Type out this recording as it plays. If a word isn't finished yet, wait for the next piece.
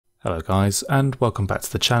Hello guys, and welcome back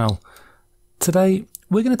to the channel. Today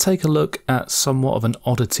we're going to take a look at somewhat of an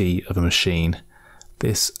oddity of a machine,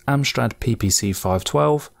 this Amstrad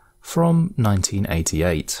PPC512 from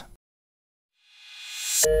 1988.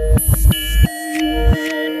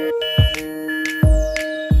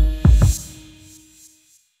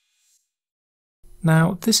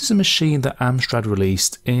 Now, this is a machine that Amstrad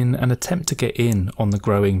released in an attempt to get in on the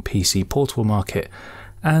growing PC portable market,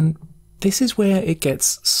 and this is where it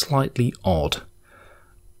gets slightly odd.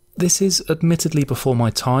 This is admittedly before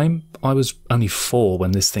my time. I was only 4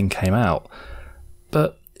 when this thing came out,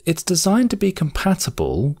 but it's designed to be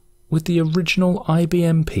compatible with the original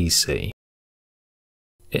IBM PC.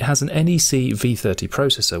 It has an NEC V30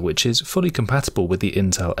 processor, which is fully compatible with the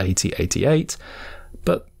Intel 8088,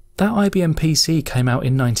 but that IBM PC came out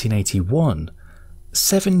in 1981,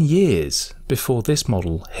 7 years before this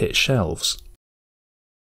model hit shelves.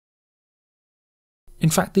 In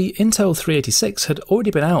fact, the Intel 386 had already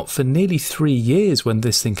been out for nearly 3 years when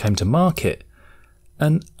this thing came to market,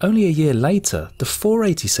 and only a year later the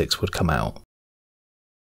 486 would come out.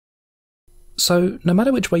 So no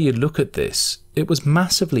matter which way you look at this, it was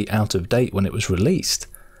massively out of date when it was released.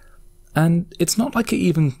 And it's not like it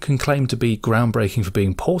even can claim to be groundbreaking for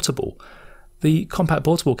being portable. The compact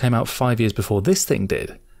portable came out 5 years before this thing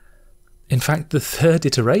did. In fact, the third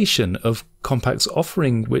iteration of compact's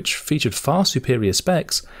offering, which featured far superior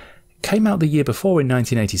specs, came out the year before in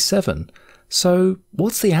 1987. So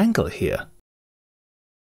what's the angle here?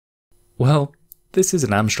 Well, this is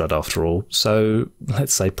an Amstrad after all, so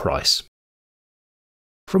let's say price.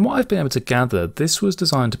 From what I've been able to gather, this was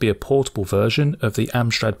designed to be a portable version of the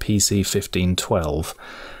Amstrad PPC512,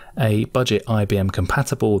 a budget IBM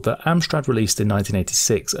compatible that Amstrad released in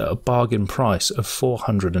 1986 at a bargain price of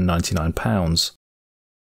 £499.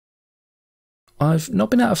 I've not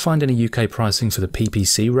been able to find any UK pricing for the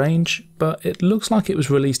PPC range, but it looks like it was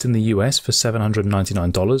released in the US for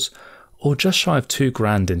 $799, or just shy of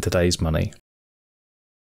 £2,000 in today's money.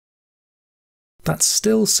 That's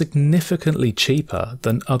still significantly cheaper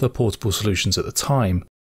than other portable solutions at the time.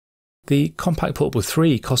 The Compact Portable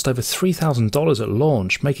 3 cost over $3,000 at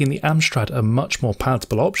launch, making the Amstrad a much more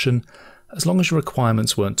palatable option as long as your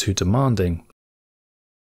requirements weren't too demanding.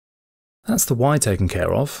 That's the why taken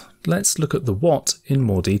care of. Let's look at the what in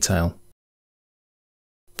more detail.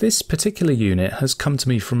 This particular unit has come to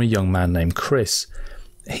me from a young man named Chris.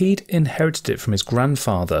 He'd inherited it from his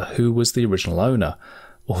grandfather, who was the original owner,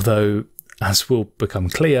 although, as will become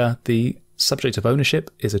clear, the subject of ownership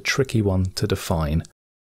is a tricky one to define.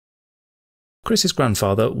 Chris's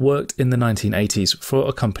grandfather worked in the 1980s for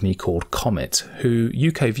a company called Comet, who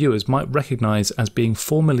UK viewers might recognise as being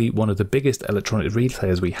formerly one of the biggest electronic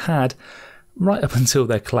retailers we had, right up until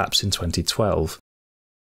their collapse in 2012.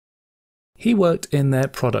 He worked in their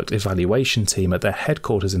product evaluation team at their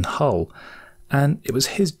headquarters in Hull, and it was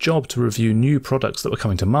his job to review new products that were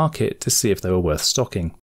coming to market to see if they were worth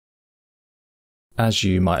stocking. As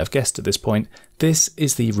you might have guessed at this point, this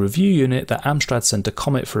is the review unit that Amstrad sent to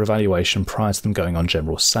Comet for evaluation prior to them going on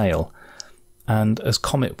general sale. And as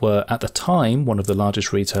Comet were at the time one of the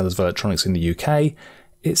largest retailers of electronics in the UK,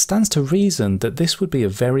 it stands to reason that this would be a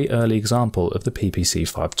very early example of the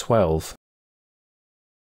PPC512.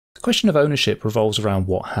 The question of ownership revolves around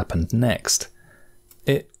what happened next.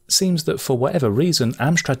 It seems that for whatever reason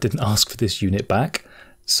Amstrad didn't ask for this unit back,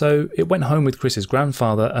 so it went home with Chris's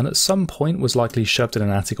grandfather and at some point was likely shoved in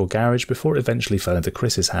an attic or garage before it eventually fell into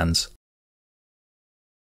Chris's hands.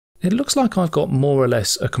 It looks like I've got more or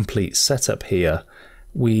less a complete setup here.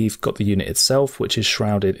 We've got the unit itself, which is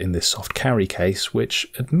shrouded in this soft carry case, which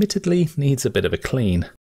admittedly needs a bit of a clean.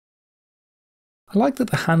 I like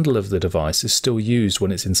that the handle of the device is still used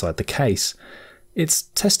when it's inside the case. It's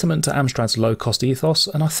testament to Amstrad's low-cost ethos,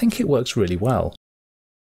 and I think it works really well.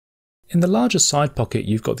 In the larger side pocket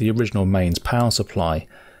you've got the original mains power supply.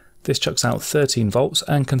 This chucks out 13 volts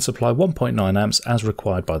and can supply 1.9 amps as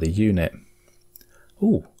required by the unit.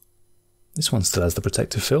 Ooh, this one still has the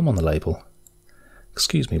protective film on the label.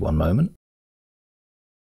 Excuse me one moment.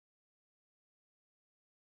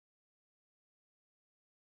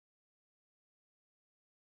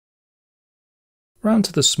 Round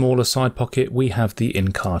to the smaller side pocket we have the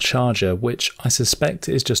in-car charger, which I suspect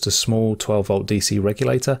is just a small 12 volt DC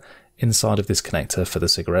regulator inside of this connector for the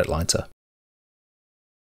cigarette lighter.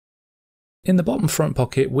 In the bottom front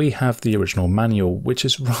pocket we have the original manual, which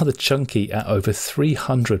is rather chunky at over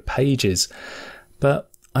 300 pages, but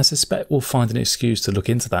I suspect we'll find an excuse to look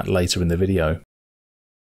into that later in the video.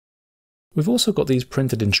 We've also got these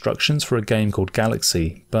printed instructions for a game called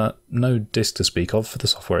Galaxy, but no disk to speak of for the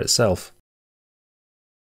software itself.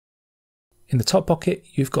 In the top pocket,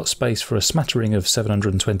 you've got space for a smattering of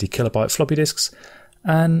 720KB floppy disks,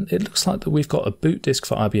 and it looks like that we've got a boot disk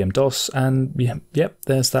for IBM DOS, and yep,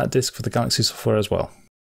 there's that disk for the Galaxy software as well.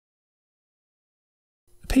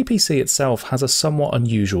 The PPC itself has a somewhat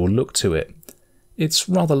unusual look to it. It's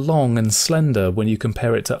rather long and slender when you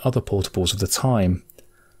compare it to other portables of the time.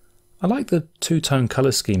 I like the two-tone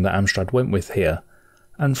colour scheme that Amstrad went with here,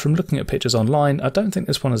 and from looking at pictures online, I don't think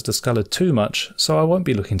this one has discoloured too much, so I won't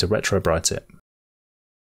be looking to retro-bright it.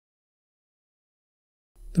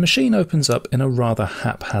 The machine opens up in a rather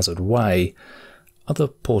haphazard way. Other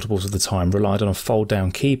portables of the time relied on a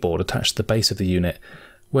fold-down keyboard attached to the base of the unit,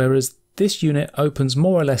 whereas this unit opens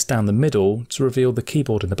more or less down the middle to reveal the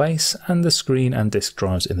keyboard in the base and the screen and disk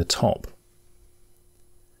drives in the top.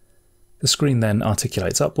 The screen then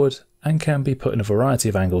articulates upward and can be put in a variety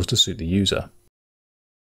of angles to suit the user.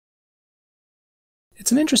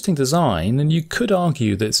 It's an interesting design, and you could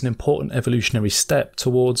argue that it's an important evolutionary step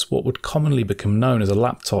towards what would commonly become known as a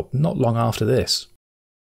laptop not long after this.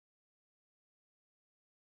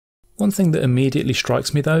 One thing that immediately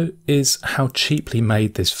strikes me though is how cheaply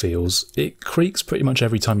made this feels. It creaks pretty much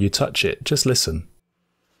every time you touch it, just listen.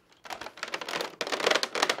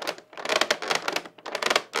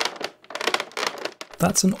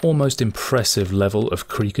 That's an almost impressive level of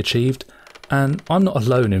creak achieved, and I'm not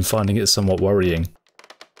alone in finding it somewhat worrying.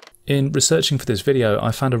 In researching for this video,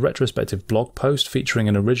 I found a retrospective blog post featuring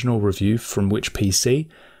an original review from Which PC,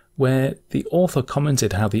 where the author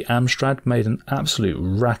commented how the Amstrad made an absolute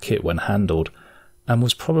racket when handled, and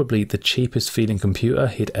was probably the cheapest feeling computer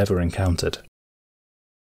he'd ever encountered.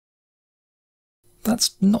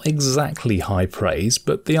 That's not exactly high praise,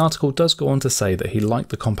 but the article does go on to say that he liked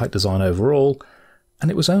the compact design overall,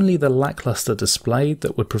 and it was only the lackluster display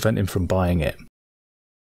that would prevent him from buying it.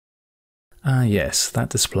 Ah yes, that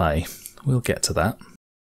display. We'll get to that.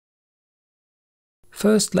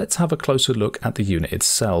 First, let's have a closer look at the unit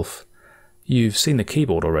itself. You've seen the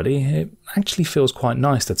keyboard already. It actually feels quite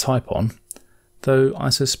nice to type on. Though I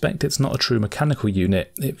suspect it's not a true mechanical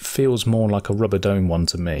unit, it feels more like a rubber dome one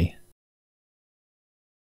to me.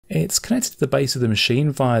 It's connected to the base of the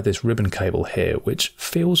machine via this ribbon cable here, which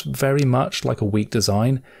feels very much like a weak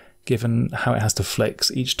design, given how it has to flex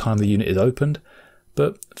each time the unit is opened.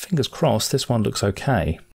 But fingers crossed, this one looks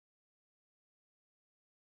okay.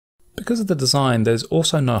 Because of the design, there's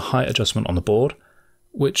also no height adjustment on the board,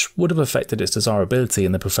 which would have affected its desirability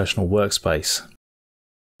in the professional workspace.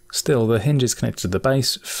 Still, the hinges connected to the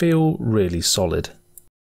base feel really solid.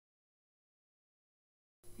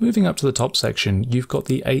 Moving up to the top section, you've got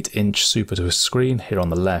the 8-inch Super Twist screen here on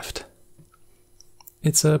the left.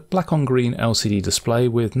 It's a black on green LCD display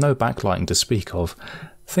with no backlighting to speak of.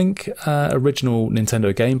 Think original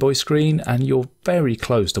Nintendo Game Boy screen, and you're very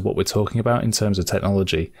close to what we're talking about in terms of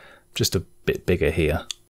technology, just a bit bigger here.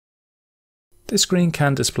 This screen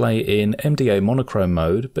can display in MDA monochrome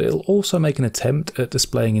mode, but it'll also make an attempt at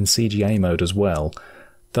displaying in CGA mode as well,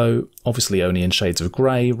 though obviously only in shades of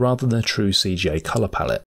grey rather than a true CGA colour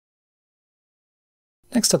palette.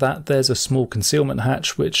 Next to that, there's a small concealment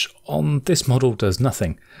hatch, which on this model does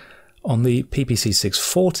nothing. On the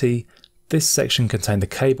PPC512, this section contained the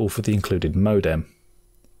cable for the included modem.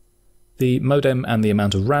 The modem and the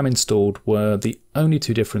amount of RAM installed were the only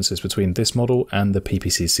two differences between this model and the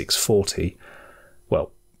PPC640.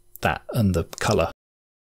 Well, that and the colour.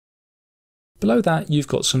 Below that, you've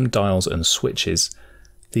got some dials and switches.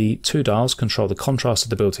 The two dials control the contrast of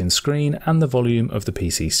the built-in screen and the volume of the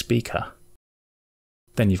PC speaker.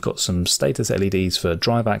 Then you've got some status LEDs for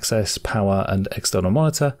drive access, power and external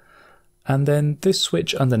monitor, and then this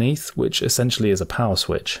switch underneath, which essentially is a power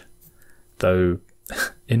switch. Though,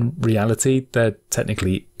 in reality, there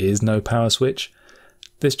technically is no power switch.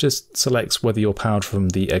 This just selects whether you're powered from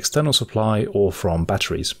the external supply or from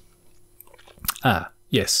batteries. Ah,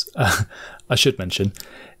 yes, I should mention,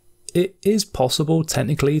 it is possible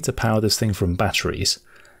technically to power this thing from batteries.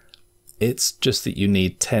 It's just that you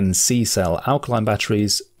need 10 C-cell alkaline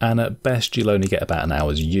batteries, and at best you'll only get about an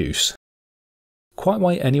hour's use. Quite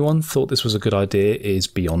why anyone thought this was a good idea is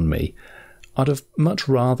beyond me. I'd have much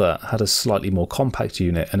rather had a slightly more compact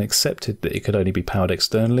unit and accepted that it could only be powered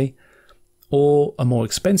externally, or a more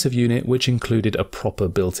expensive unit which included a proper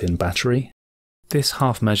built-in battery. This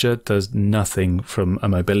half measure does nothing from a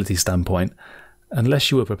mobility standpoint,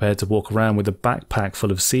 unless you were prepared to walk around with a backpack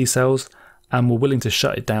full of C-cells and were willing to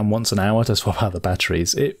shut it down once an hour to swap out the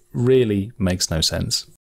batteries. It really makes no sense.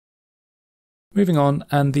 Moving on,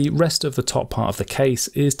 and the rest of the top part of the case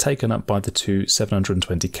is taken up by the two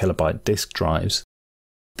 720KB disk drives.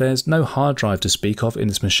 There's no hard drive to speak of in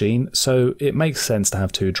this machine, so it makes sense to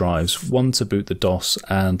have two drives, one to boot the DOS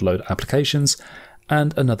and load applications,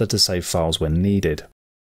 and another to save files when needed.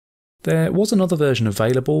 There was another version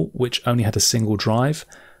available which only had a single drive,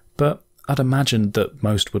 but I'd imagine that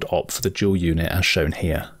most would opt for the dual unit as shown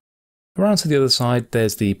here. Around to the other side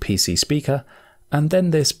there's the PC speaker, and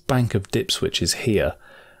then this bank of dip switches here.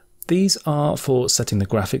 These are for setting the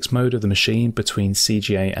graphics mode of the machine between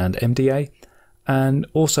CGA and MDA, and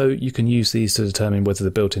also you can use these to determine whether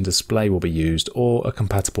the built-in display will be used or a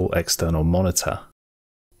compatible external monitor.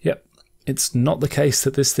 Yep, it's not the case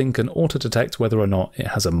that this thing can auto-detect whether or not it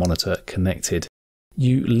has a monitor connected.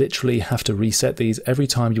 You literally have to reset these every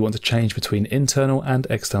time you want to change between internal and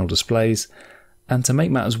external displays, and to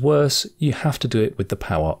make matters worse, you have to do it with the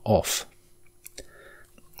power off.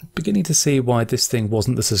 Beginning to see why this thing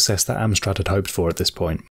wasn't the success that Amstrad had hoped for at this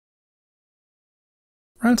point.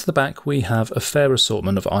 Round to the back we have a fair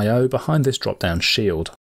assortment of I/O behind this drop-down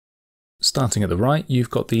shield. Starting at the right you've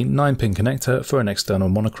got the 9-pin connector for an external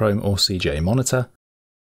monochrome or CGA monitor.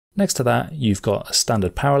 Next to that you've got a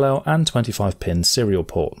standard parallel and 25-pin serial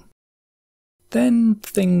port. Then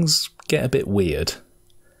things get a bit weird.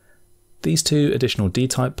 These two additional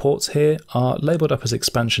D-type ports here are labelled up as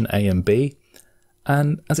expansion A and B,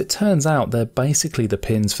 and as it turns out they're basically the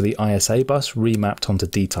pins for the ISA bus remapped onto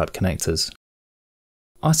D-type connectors.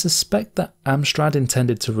 I suspect that Amstrad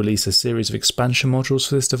intended to release a series of expansion modules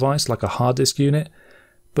for this device like a hard disk unit,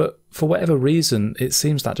 but for whatever reason it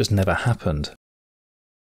seems that just never happened.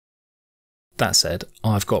 That said,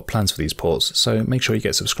 I've got plans for these ports, so make sure you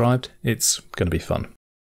get subscribed, it's going to be fun.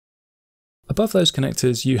 Above those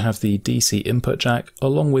connectors you have the DC input jack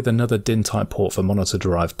along with another DIN type port for monitor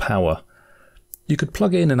derived power. You could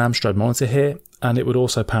plug in an Amstrad monitor here and it would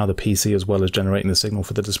also power the PC as well as generating the signal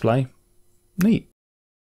for the display. Neat.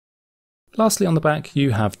 Lastly on the back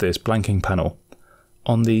you have this blanking panel.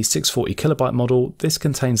 On the 640KB model this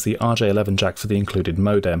contains the RJ11 jack for the included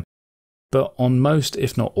modem, but on most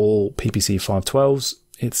if not all PPC512s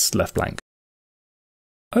it's left blank.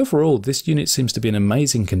 Overall this unit seems to be in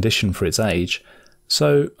amazing condition for its age,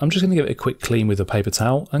 so I'm just going to give it a quick clean with a paper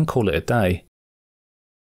towel and call it a day.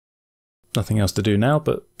 Nothing else to do now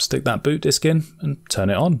but stick that boot disk in and turn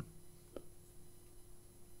it on.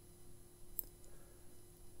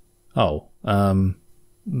 Oh,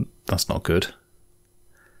 that's not good.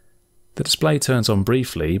 The display turns on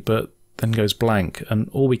briefly but then goes blank and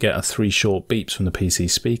all we get are 3 short beeps from the PC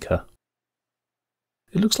speaker.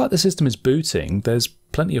 It looks like the system is booting, there's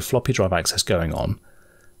plenty of floppy drive access going on,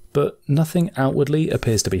 but nothing outwardly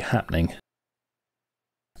appears to be happening.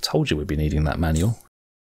 I told you we'd be needing that manual.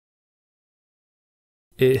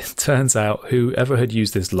 It turns out whoever had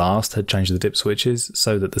used this last had changed the dip switches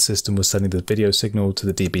so that the system was sending the video signal to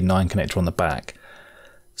the DB9 connector on the back.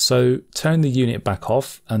 So turning the unit back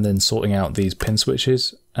off and then sorting out these pin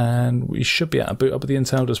switches and we should be able to boot up with the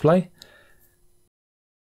internal display.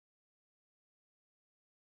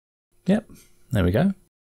 Yep, there we go.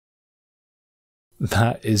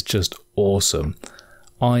 That is just awesome.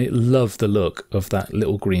 I love the look of that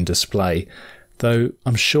little green display, though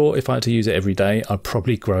I'm sure if I had to use it every day I'd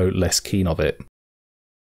probably grow less keen of it.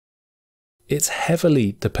 It's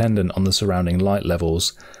heavily dependent on the surrounding light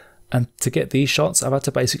levels, and to get these shots I've had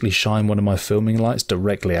to basically shine one of my filming lights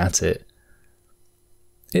directly at it.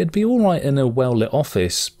 It'd be alright in a well lit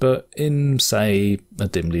office, but in, say, a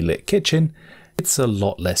dimly lit kitchen, it's a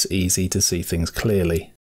lot less easy to see things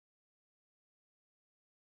clearly.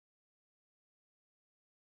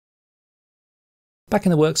 Back in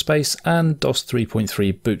the workspace, and DOS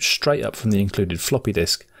 3.3 boots straight up from the included floppy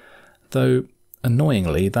disk, though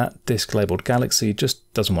annoyingly that disk labelled Galaxy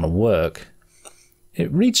just doesn't want to work. It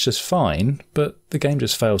reads just fine, but the game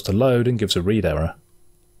just fails to load and gives a read error.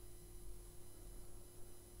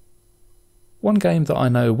 One game that I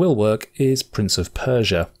know will work is Prince of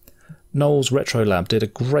Persia. Noel's Retro Lab did a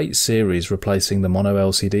great series replacing the mono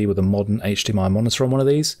LCD with a modern HDMI monitor on one of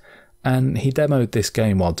these, and he demoed this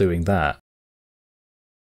game while doing that.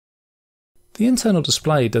 The internal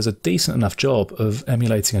display does a decent enough job of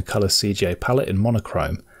emulating a colour CGA palette in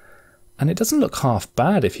monochrome, and it doesn't look half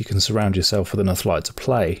bad if you can surround yourself with enough light to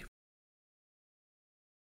play.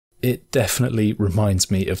 It definitely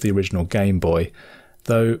reminds me of the original Game Boy,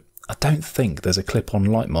 though I don't think there's a clip-on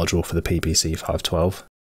light module for the PPC512.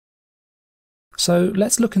 So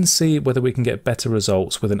let's look and see whether we can get better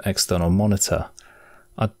results with an external monitor.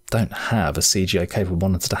 I don't have a CGA capable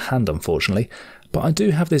monitor to hand unfortunately, but I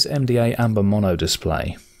do have this MDA Amber Mono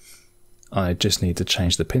display. I just need to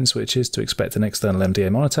change the pin switches to expect an external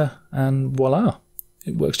MDA monitor, and voila!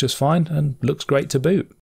 It works just fine and looks great to boot.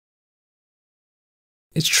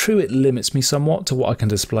 It's true it limits me somewhat to what I can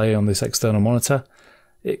display on this external monitor.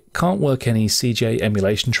 It can't work any CGA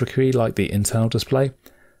emulation trickery like the internal display,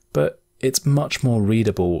 but it's much more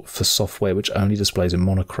readable for software which only displays in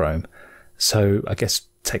monochrome. So I guess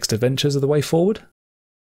text adventures are the way forward?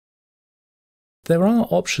 There are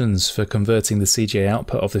options for converting the CGA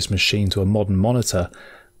output of this machine to a modern monitor,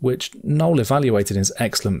 which Noel evaluated in his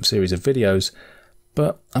excellent series of videos,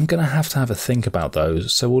 but I'm going to have a think about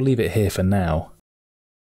those, so we'll leave it here for now.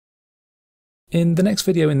 In the next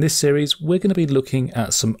video in this series, we're going to be looking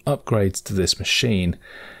at some upgrades to this machine,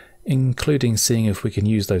 including seeing if we can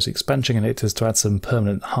use those expansion connectors to add some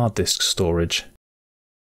permanent hard disk storage.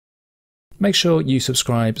 Make sure you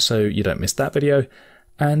subscribe so you don't miss that video,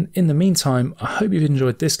 and in the meantime, I hope you've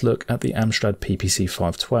enjoyed this look at the Amstrad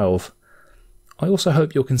PPC512. I also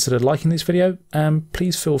hope you'll consider liking this video, and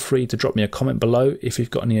please feel free to drop me a comment below if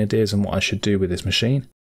you've got any ideas on what I should do with this machine.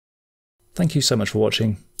 Thank you so much for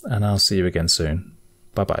watching, and I'll see you again soon.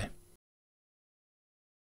 Bye bye.